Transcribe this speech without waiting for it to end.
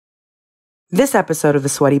This episode of The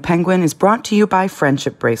Sweaty Penguin is brought to you by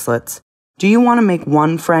Friendship Bracelets. Do you want to make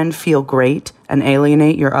one friend feel great and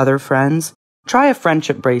alienate your other friends? Try a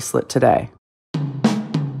friendship bracelet today.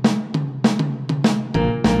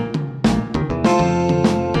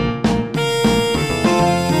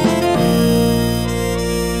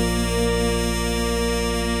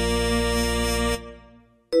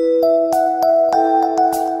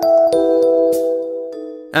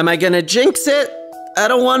 Am I gonna jinx it? I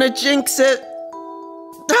don't want to jinx it.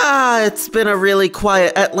 It's been a really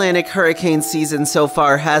quiet Atlantic hurricane season so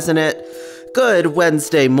far, hasn't it? Good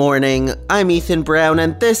Wednesday morning. I'm Ethan Brown,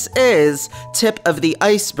 and this is Tip of the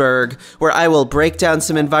Iceberg, where I will break down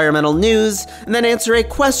some environmental news and then answer a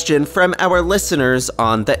question from our listeners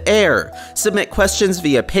on the air. Submit questions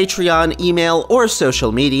via Patreon, email, or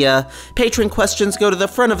social media. Patron questions go to the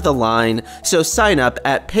front of the line, so sign up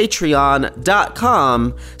at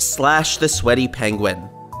patreon.com/thesweatypenguin.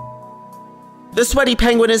 The Sweaty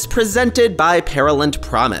Penguin is presented by Peril and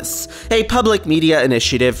Promise, a public media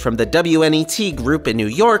initiative from the WNET Group in New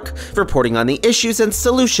York, reporting on the issues and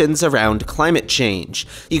solutions around climate change.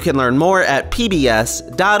 You can learn more at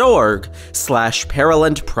pbs.org/Peril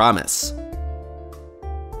and Promise.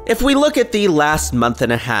 If we look at the last month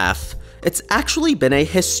and a half, it's actually been a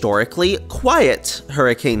historically quiet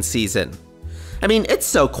hurricane season. I mean, it's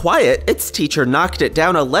so quiet, its teacher knocked it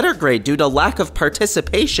down a letter grade due to lack of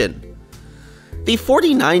participation. The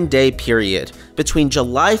 49-day period between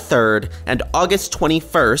July 3rd and August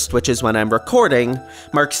 21st, which is when I'm recording,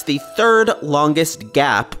 marks the third longest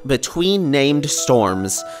gap between named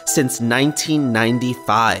storms since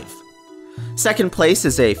 1995. Second place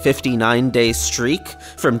is a 59-day streak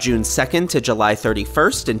from June 2nd to July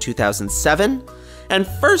 31st in 2007, and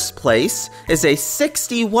first place is a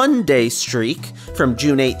 61-day streak from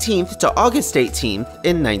June 18th to August 18th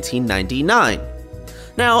in 1999.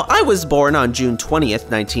 Now, I was born on June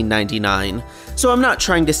 20th, 1999, so I'm not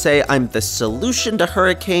trying to say I'm the solution to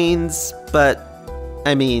hurricanes, but,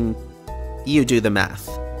 I mean, you do the math.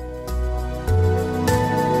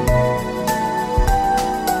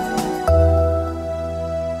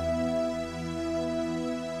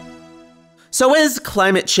 So is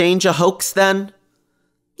climate change a hoax then?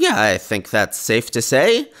 Yeah, I think that's safe to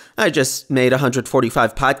say. I just made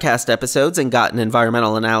 145 podcast episodes and got an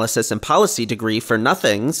environmental analysis and policy degree for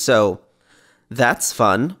nothing, so that's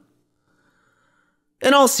fun.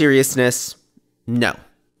 In all seriousness, no.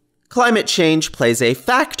 Climate change plays a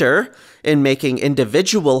factor in making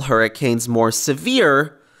individual hurricanes more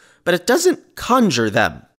severe, but it doesn't conjure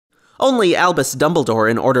them. Only Albus Dumbledore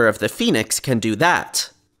in Order of the Phoenix can do that.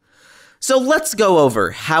 So let's go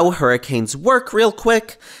over how hurricanes work real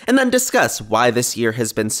quick, and then discuss why this year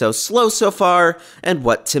has been so slow so far, and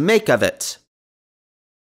what to make of it.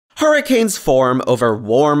 Hurricanes form over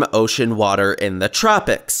warm ocean water in the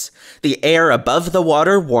tropics. The air above the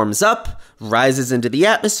water warms up, rises into the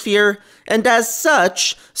atmosphere, and as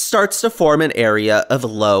such, starts to form an area of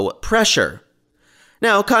low pressure.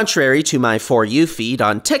 Now, contrary to my For You feed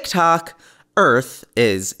on TikTok, Earth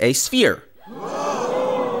is a sphere.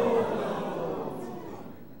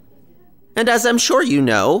 And as I'm sure you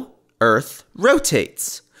know, Earth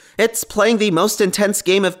rotates. It's playing the most intense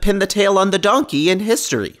game of pin the tail on the donkey in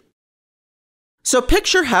history. So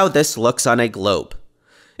picture how this looks on a globe.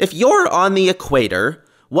 If you're on the equator,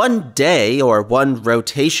 one day or one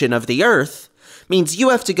rotation of the Earth means you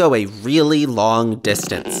have to go a really long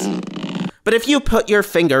distance. But if you put your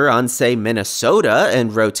finger on, say, Minnesota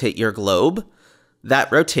and rotate your globe,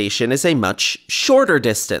 that rotation is a much shorter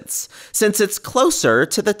distance, since it's closer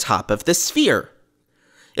to the top of the sphere.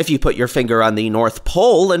 If you put your finger on the North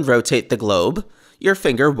Pole and rotate the globe, your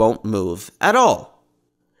finger won't move at all.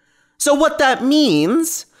 So what that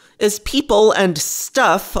means is people and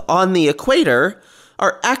stuff on the equator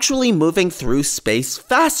are actually moving through space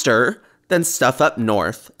faster than stuff up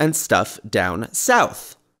north and stuff down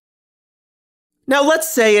south. Now let's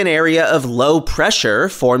say an area of low pressure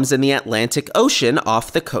forms in the Atlantic Ocean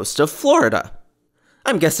off the coast of Florida.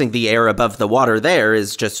 I'm guessing the air above the water there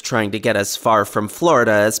is just trying to get as far from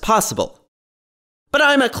Florida as possible. But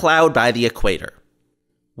I'm a cloud by the equator.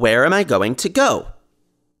 Where am I going to go?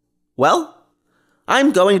 Well,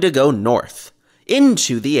 I'm going to go north,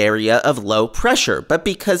 into the area of low pressure, but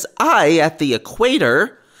because I, at the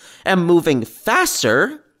equator, am moving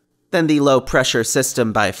faster than the low pressure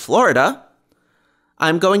system by Florida,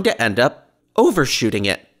 I'm going to end up overshooting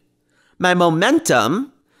it. My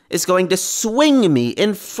momentum is going to swing me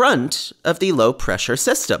in front of the low pressure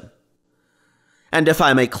system. And if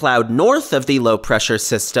I'm a cloud north of the low pressure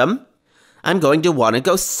system, I'm going to want to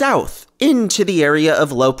go south into the area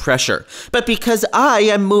of low pressure. But because I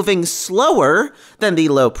am moving slower than the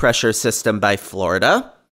low pressure system by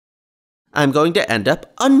Florida, I'm going to end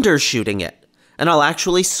up undershooting it, and I'll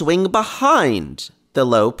actually swing behind the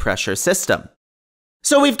low pressure system.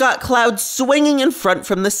 So we've got clouds swinging in front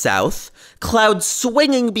from the south, clouds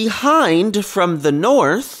swinging behind from the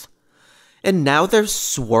north, and now they're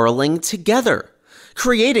swirling together,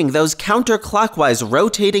 creating those counterclockwise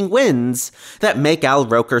rotating winds that make Al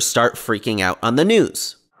Roker start freaking out on the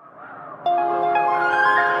news.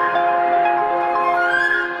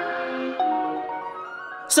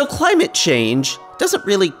 So climate change doesn't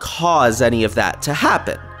really cause any of that to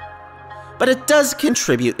happen, but it does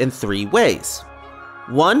contribute in 3 ways.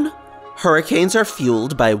 1, hurricanes are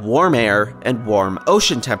fueled by warm air and warm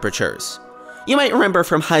ocean temperatures. You might remember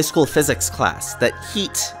from high school physics class that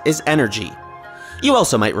heat is energy. You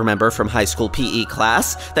also might remember from high school PE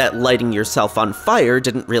class that lighting yourself on fire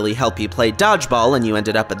didn't really help you play dodgeball and you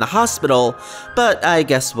ended up in the hospital, but I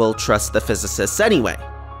guess we'll trust the physicists anyway.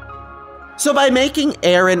 So by making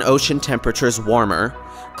air and ocean temperatures warmer,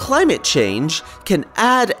 climate change can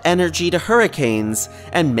add energy to hurricanes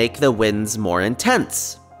and make the winds more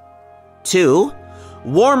intense. 2,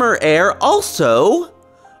 warmer air also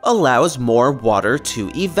allows more water to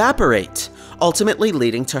evaporate, ultimately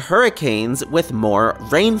leading to hurricanes with more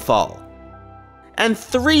rainfall. And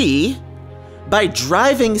 3, by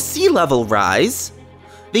driving sea level rise,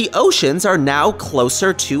 the oceans are now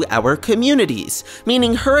closer to our communities,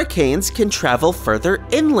 meaning hurricanes can travel further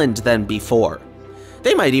inland than before.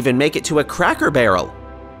 They might even make it to a Cracker Barrel.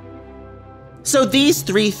 So these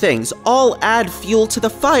 3 things all add fuel to the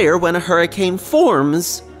fire when a hurricane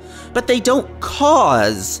forms, but they don't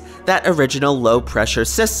cause that original low-pressure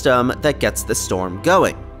system that gets the storm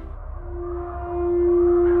going.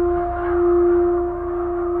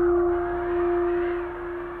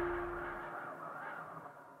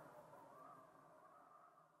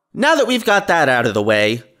 Now that we've got that out of the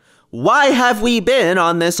way, why have we been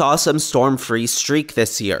on this awesome storm-free streak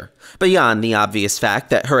this year, beyond the obvious fact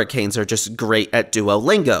that hurricanes are just great at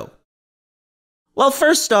Duolingo? Well,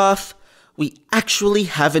 first off, we actually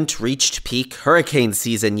haven't reached peak hurricane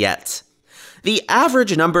season yet. The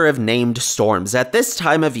average number of named storms at this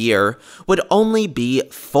time of year would only be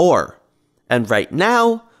 4, and right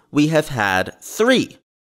now, we have had 3.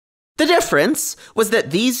 The difference was that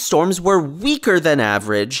these storms were weaker than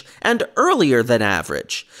average and earlier than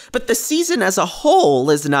average, but the season as a whole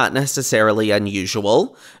is not necessarily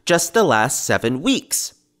unusual, just the last 7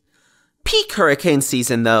 weeks. Peak hurricane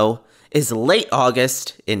season, though, is late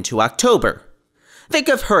August into October. Think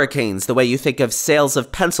of hurricanes the way you think of sales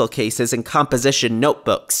of pencil cases and composition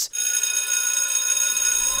notebooks.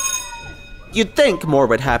 You'd think more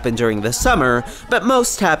would happen during the summer, but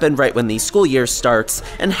most happen right when the school year starts,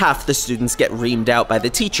 and half the students get reamed out by the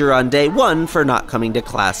teacher on day 1 for not coming to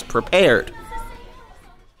class prepared.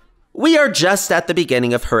 We are just at the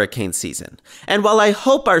beginning of hurricane season, and while I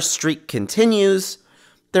hope our streak continues,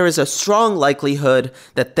 there is a strong likelihood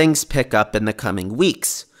that things pick up in the coming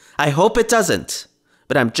weeks. I hope it doesn't,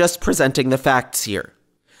 but I'm just presenting the facts here.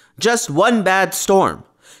 Just one bad storm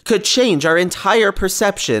could change our entire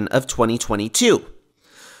perception of 2022.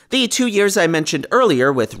 The 2 years I mentioned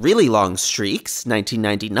earlier with really long streaks,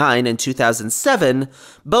 1999 and 2007,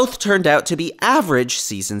 both turned out to be average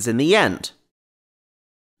seasons in the end.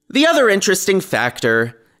 The other interesting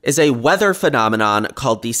factor is a weather phenomenon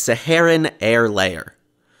called the Saharan air layer.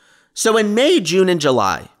 So in May, June, and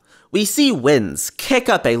July, we see winds kick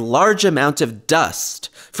up a large amount of dust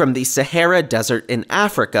from the Sahara Desert in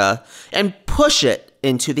Africa and push it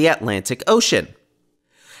into the Atlantic Ocean.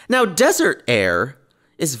 Now, desert air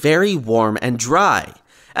is very warm and dry,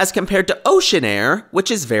 as compared to ocean air, which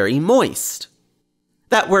is very moist.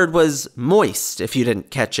 That word was moist, if you didn't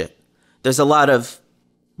catch it. There's a lot of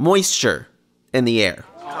moisture in the air.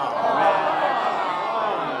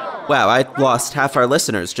 Wow, I lost half our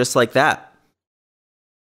listeners just like that.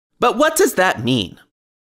 But what does that mean?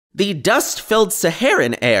 The dust-filled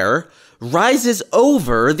Saharan air rises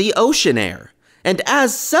over the ocean air, and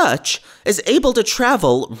as such, is able to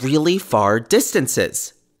travel really far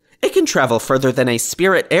distances. It can travel further than a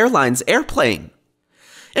Spirit Airlines airplane.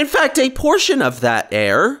 In fact, a portion of that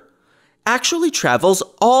air actually travels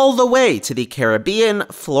all the way to the Caribbean,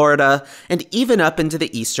 Florida, and even up into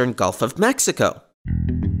the eastern Gulf of Mexico.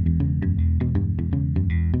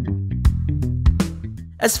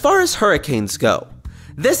 As far as hurricanes go,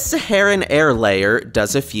 this Saharan air layer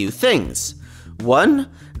does a few things. 1,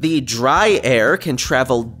 the dry air can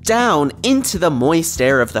travel down into the moist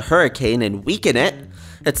air of the hurricane and weaken it.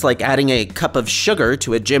 It's like adding a cup of sugar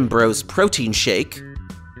to a Jim Bros protein shake.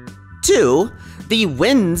 2, 2, the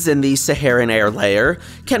winds in the Saharan air layer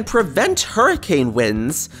can prevent hurricane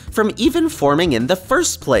winds from even forming in the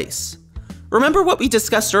first place. Remember what we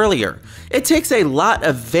discussed earlier. It takes a lot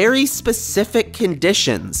of very specific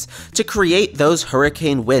conditions to create those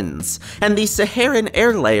hurricane winds, and the Saharan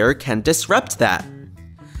air layer can disrupt that.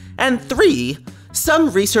 And 3,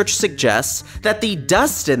 some research suggests that the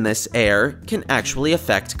dust in this air can actually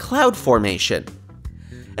affect cloud formation.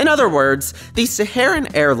 In other words, the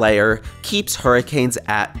Saharan air layer keeps hurricanes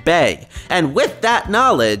at bay, and with that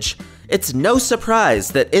knowledge, it's no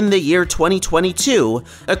surprise that in the year 2022,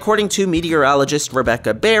 according to meteorologist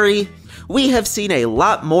Rebecca Berry, we have seen a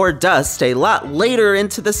lot more dust a lot later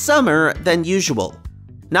into the summer than usual.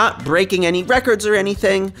 Not breaking any records or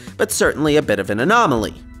anything, but certainly a bit of an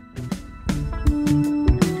anomaly.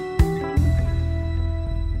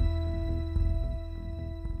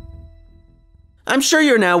 I'm sure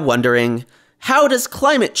you're now wondering, how does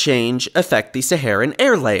climate change affect the Saharan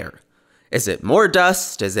air layer? Is it more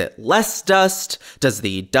dust? Is it less dust? Does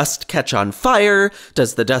the dust catch on fire?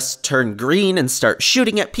 Does the dust turn green and start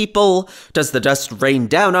shooting at people? Does the dust rain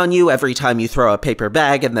down on you every time you throw a paper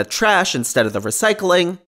bag in the trash instead of the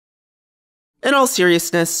recycling? In all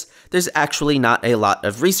seriousness, there's actually not a lot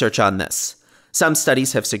of research on this. Some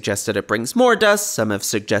studies have suggested it brings more dust, some have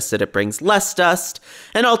suggested it brings less dust,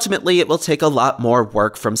 and ultimately it will take a lot more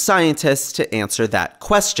work from scientists to answer that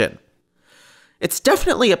question. It's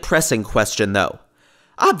definitely a pressing question, though.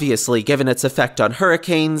 Obviously, given its effect on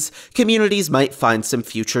hurricanes, communities might find some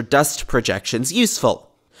future dust projections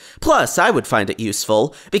useful. Plus, I would find it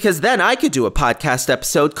useful, because then I could do a podcast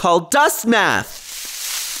episode called Dust Math!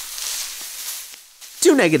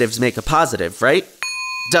 2 negatives make a positive, right?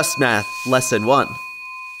 Dust Math Lesson 1.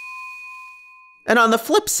 And on the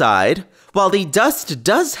flip side, while the dust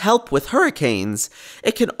does help with hurricanes,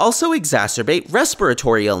 it can also exacerbate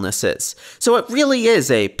respiratory illnesses, so it really is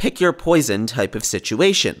a pick-your-poison type of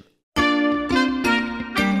situation.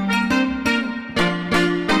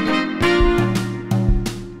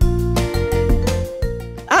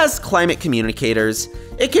 As climate communicators,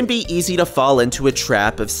 it can be easy to fall into a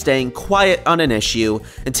trap of staying quiet on an issue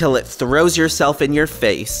until it throws yourself in your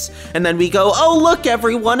face, and then we go, "Oh look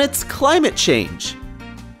everyone, it's climate change."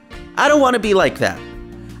 I don't want to be like that.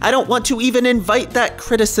 I don't want to even invite that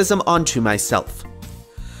criticism onto myself.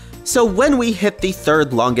 So when we hit the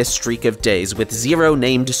 3rd longest streak of days with 0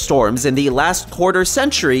 named storms in the last quarter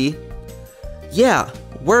century, yeah,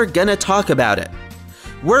 we're gonna talk about it.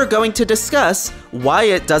 We're going to discuss why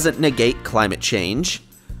it doesn't negate climate change,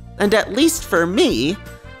 and at least for me,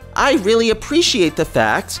 I really appreciate the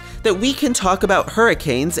fact that we can talk about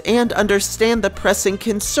hurricanes and understand the pressing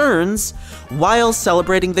concerns while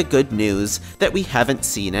celebrating the good news that we haven't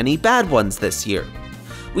seen any bad ones this year.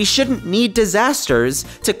 We shouldn't need disasters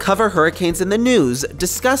to cover hurricanes in the news,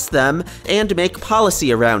 discuss them, and make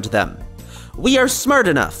policy around them. We are smart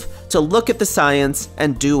enough to look at the science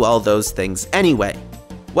and do all those things anyway.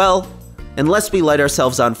 Well, unless we light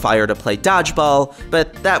ourselves on fire to play dodgeball,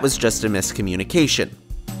 but that was just a miscommunication.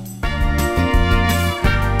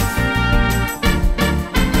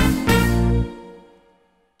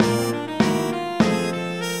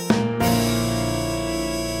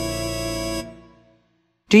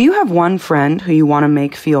 Do you have one friend who you want to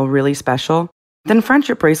make feel really special? Then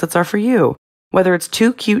friendship bracelets are for you. Whether it's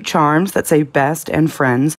 2 cute charms that say best and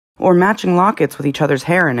friends, or matching lockets with each other's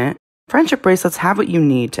hair in it, friendship bracelets have what you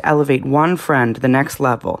need to elevate one friend to the next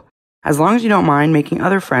level. As long as you don't mind making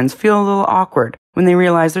other friends feel a little awkward when they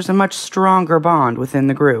realize there's a much stronger bond within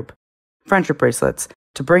the group. Friendship bracelets,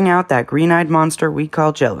 to bring out that green-eyed monster we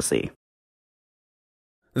call jealousy.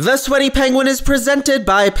 The Sweaty Penguin is presented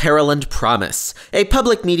by Peril and Promise, a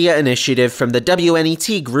public media initiative from the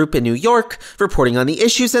WNET Group in New York, reporting on the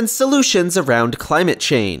issues and solutions around climate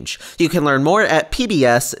change. You can learn more at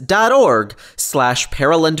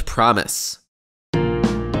pbs.org/Peril and Promise.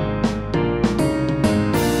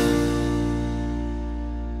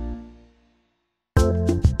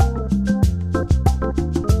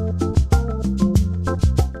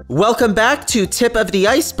 Welcome back to Tip of the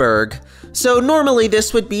Iceberg. So normally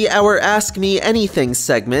this would be our Ask Me Anything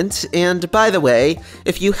segment, and by the way,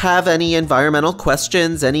 if you have any environmental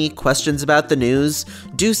questions, any questions about the news,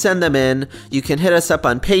 do send them in. You can hit us up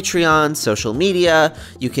on Patreon, social media,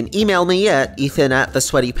 you can email me at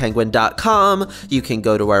ethan@thesweatypenguin.com, you can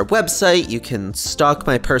go to our website, you can stalk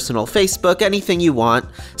my personal Facebook, anything you want,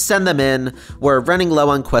 send them in. We're running low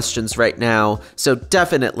on questions right now, so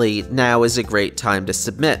definitely now is a great time to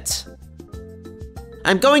submit.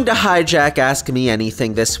 I'm going to hijack Ask Me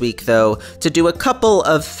Anything this week, though, to do a couple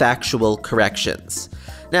of factual corrections.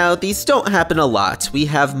 Now, these don't happen a lot. We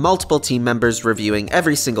have multiple team members reviewing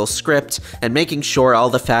every single script and making sure all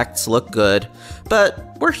the facts look good,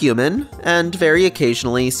 but we're human, and very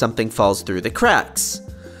occasionally something falls through the cracks.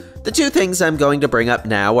 The two things I'm going to bring up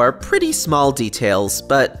now are pretty small details,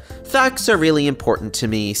 but facts are really important to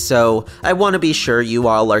me, so I want to be sure you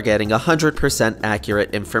all are getting 100%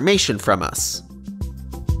 accurate information from us.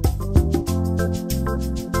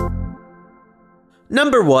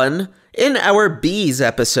 Number 1, in our bees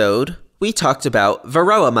episode, we talked about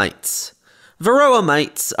varroa mites. Varroa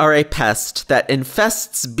mites are a pest that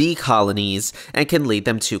infests bee colonies and can lead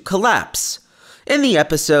them to collapse. In the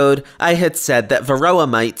episode, I had said that varroa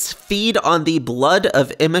mites feed on the blood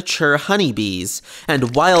of immature honeybees,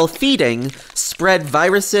 and while feeding, spread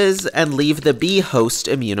viruses and leave the bee host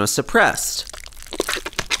immunosuppressed.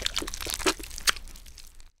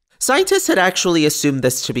 Scientists had actually assumed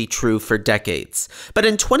this to be true for decades, but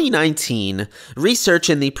in 2019, research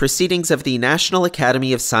in the Proceedings of the National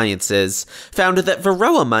Academy of Sciences found that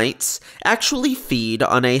varroa mites actually feed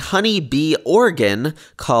on a honey bee organ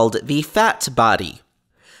called the fat body.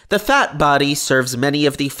 The fat body serves many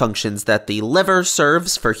of the functions that the liver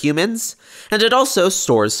serves for humans, and it also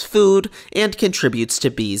stores food and contributes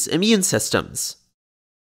to bees' immune systems.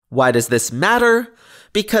 Why does this matter?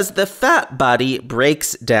 Because the fat body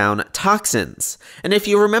breaks down toxins. And if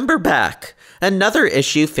you remember back, another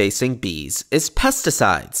issue facing bees is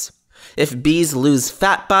pesticides. If bees lose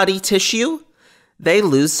fat body tissue, they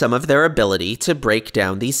lose some of their ability to break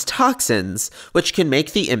down these toxins, which can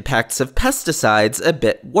make the impacts of pesticides a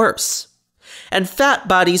bit worse. And fat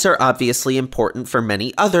bodies are obviously important for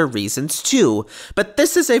many other reasons too, but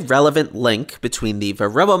this is a relevant link between the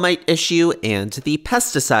varroa mite issue and the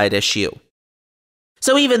pesticide issue.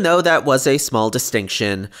 So even though that was a small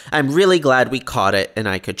distinction, I'm really glad we caught it and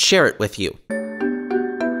I could share it with you.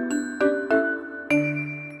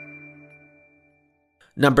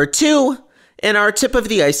 Number 2, in our tip of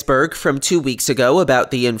the iceberg from 2 weeks ago about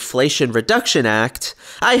the Inflation Reduction Act,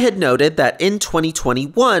 I had noted that in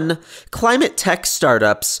 2021, climate tech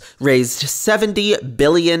startups raised $70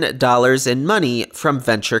 billion in money from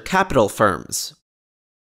venture capital firms.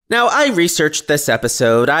 Now, I researched this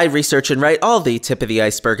episode, I research and write all the Tip of the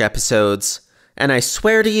Iceberg episodes, and I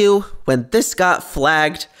swear to you, when this got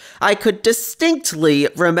flagged, I could distinctly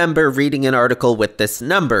remember reading an article with this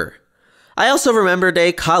number. I also remembered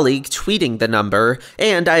a colleague tweeting the number,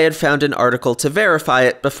 and I had found an article to verify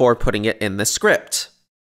it before putting it in the script.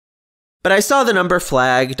 But I saw the number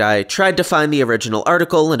flagged, I tried to find the original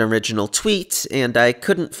article and original tweet, and I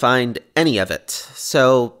couldn't find any of it.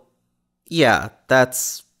 So, yeah,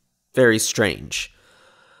 that's very strange.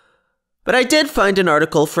 But I did find an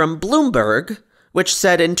article from Bloomberg, which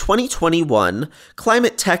said in 2021,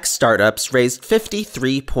 climate tech startups raised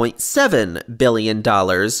 $53.7 billion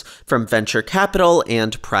from venture capital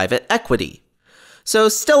and private equity. So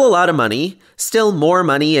still a lot of money, still more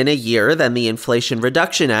money in a year than the Inflation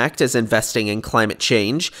Reduction Act is investing in climate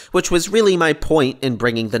change, which was really my point in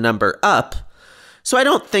bringing the number up. So I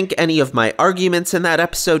don't think any of my arguments in that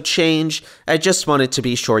episode change, I just wanted to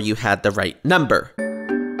be sure you had the right number.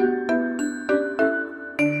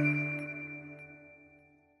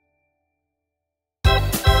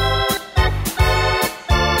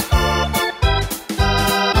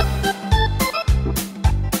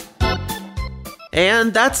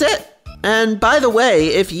 And that's it. And by the way,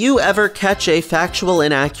 if you ever catch a factual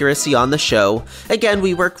inaccuracy on the show, again,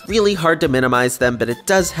 we work really hard to minimize them, but it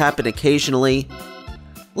does happen occasionally,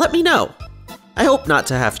 let me know. I hope not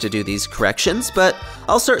to have to do these corrections, but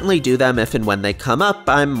I'll certainly do them if and when they come up.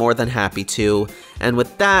 I'm more than happy to. And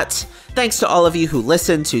with that, thanks to all of you who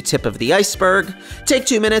listen to Tip of the Iceberg. Take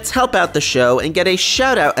 2 minutes, help out the show, and get a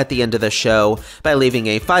shout out at the end of the show by leaving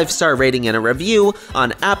a 5-star rating and a review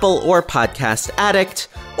on Apple or Podcast Addict,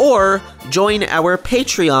 or join our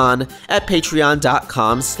Patreon at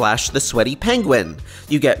patreon.com/thesweatypenguin.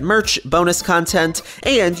 You get merch, bonus content,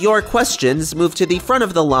 and your questions move to the front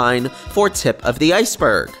of the line for Tip of the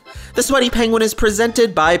Iceberg. The Sweaty Penguin is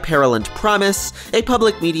presented by Peril and Promise, a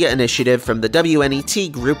public media initiative from the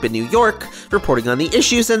WNET Group in New York, reporting on the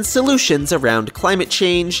issues and solutions around climate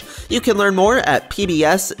change. You can learn more at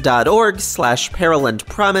pbs.org/Peril and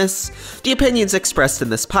Promise. The opinions expressed in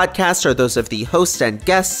this podcast are those of the host and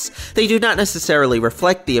guests. They do not necessarily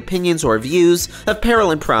reflect the opinions or views of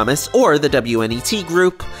Peril and Promise or the WNET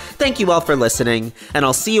Group. Thank you all for listening, and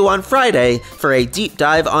I'll see you on Friday for a deep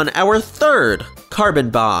dive on our third carbon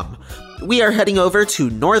bomb. We are heading over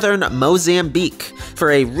to northern Mozambique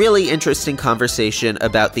for a really interesting conversation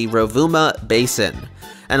about the Rovuma Basin.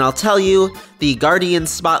 And I'll tell you, The Guardian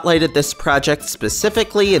spotlighted this project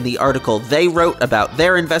specifically in the article they wrote about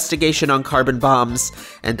their investigation on carbon bombs,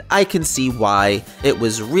 and I can see why. It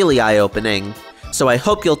was really eye-opening. So I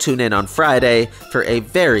hope you'll tune in on Friday for a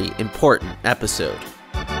very important episode.